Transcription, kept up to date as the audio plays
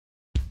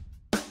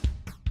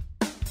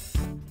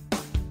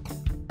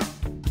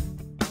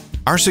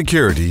Our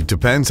security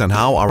depends on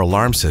how our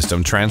alarm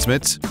system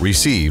transmits,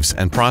 receives,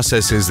 and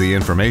processes the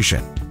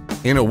information.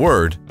 In a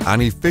word,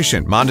 on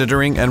efficient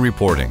monitoring and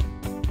reporting.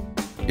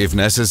 If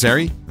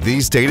necessary,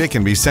 these data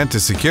can be sent to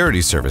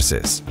security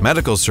services,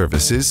 medical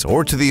services,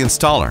 or to the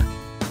installer.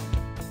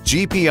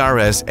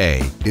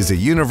 GPRS-A is a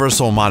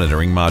Universal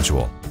Monitoring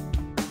Module.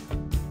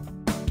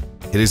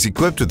 It is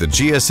equipped with a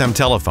GSM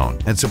telephone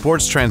and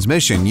supports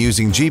transmission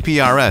using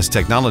GPRS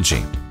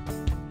technology.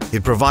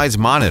 It provides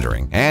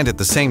monitoring and, at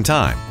the same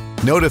time,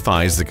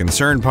 notifies the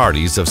concerned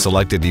parties of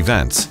selected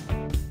events.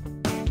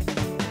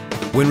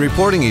 When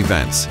reporting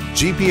events,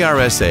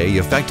 GPRS-A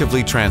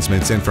effectively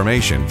transmits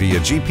information via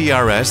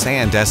GPRS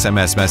and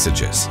SMS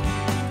messages.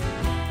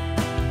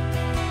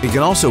 It can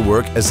also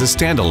work as a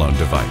standalone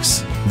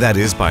device, that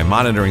is, by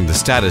monitoring the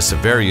status of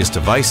various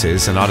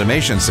devices and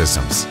automation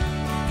systems.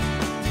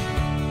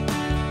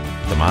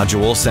 The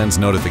module sends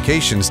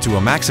notifications to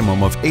a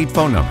maximum of 8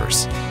 phone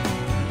numbers.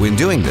 When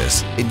doing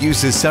this, it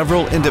uses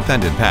several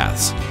independent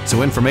paths,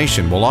 so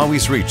information will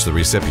always reach the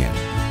recipient.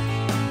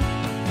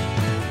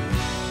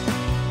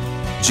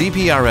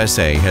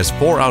 GPRS-A has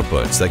 4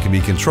 outputs that can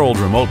be controlled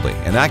remotely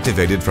and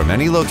activated from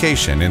any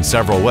location in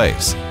several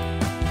ways.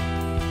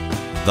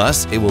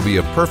 Thus, it will be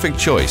a perfect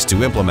choice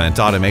to implement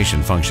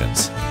automation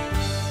functions.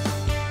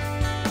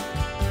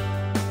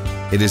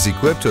 It is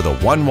equipped with a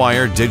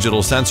one-wire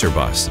digital sensor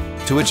bus,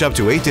 to which up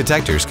to 8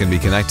 detectors can be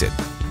connected.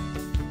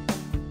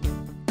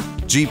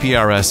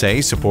 GPRS-A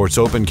supports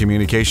open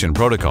communication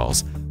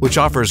protocols, which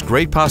offers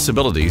great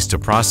possibilities to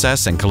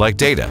process and collect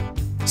data,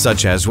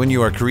 such as when you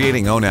are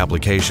creating own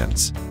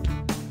applications.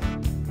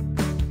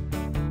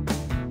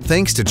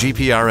 Thanks to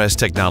GPRS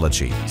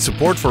technology,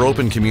 support for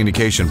open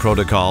communication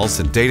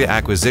protocols and data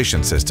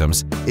acquisition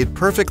systems, it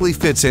perfectly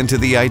fits into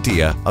the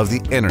idea of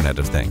the Internet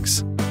of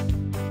Things.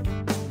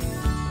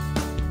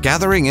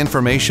 Gathering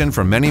information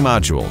from many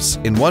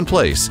modules in one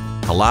place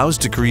allows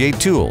to create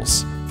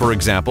tools, for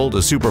example,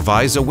 to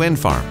supervise a wind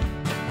farm.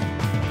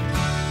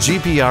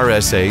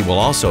 GPRS-A will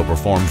also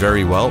perform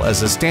very well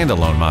as a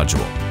standalone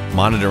module,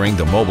 monitoring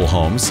the mobile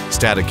homes,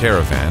 static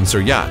caravans,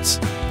 or yachts.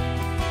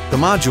 The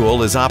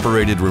module is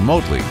operated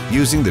remotely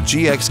using the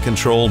GX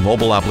Control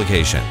mobile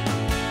application.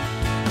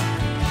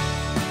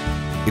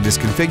 It is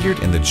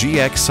configured in the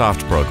GX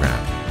Soft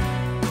program.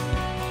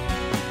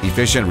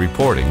 Efficient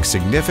reporting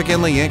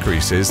significantly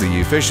increases the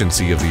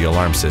efficiency of the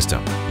alarm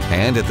system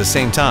and, at the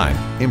same time,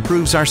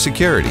 improves our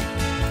security.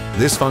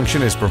 This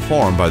function is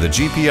performed by the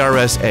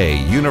GPRS-A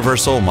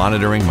Universal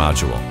Monitoring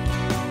Module.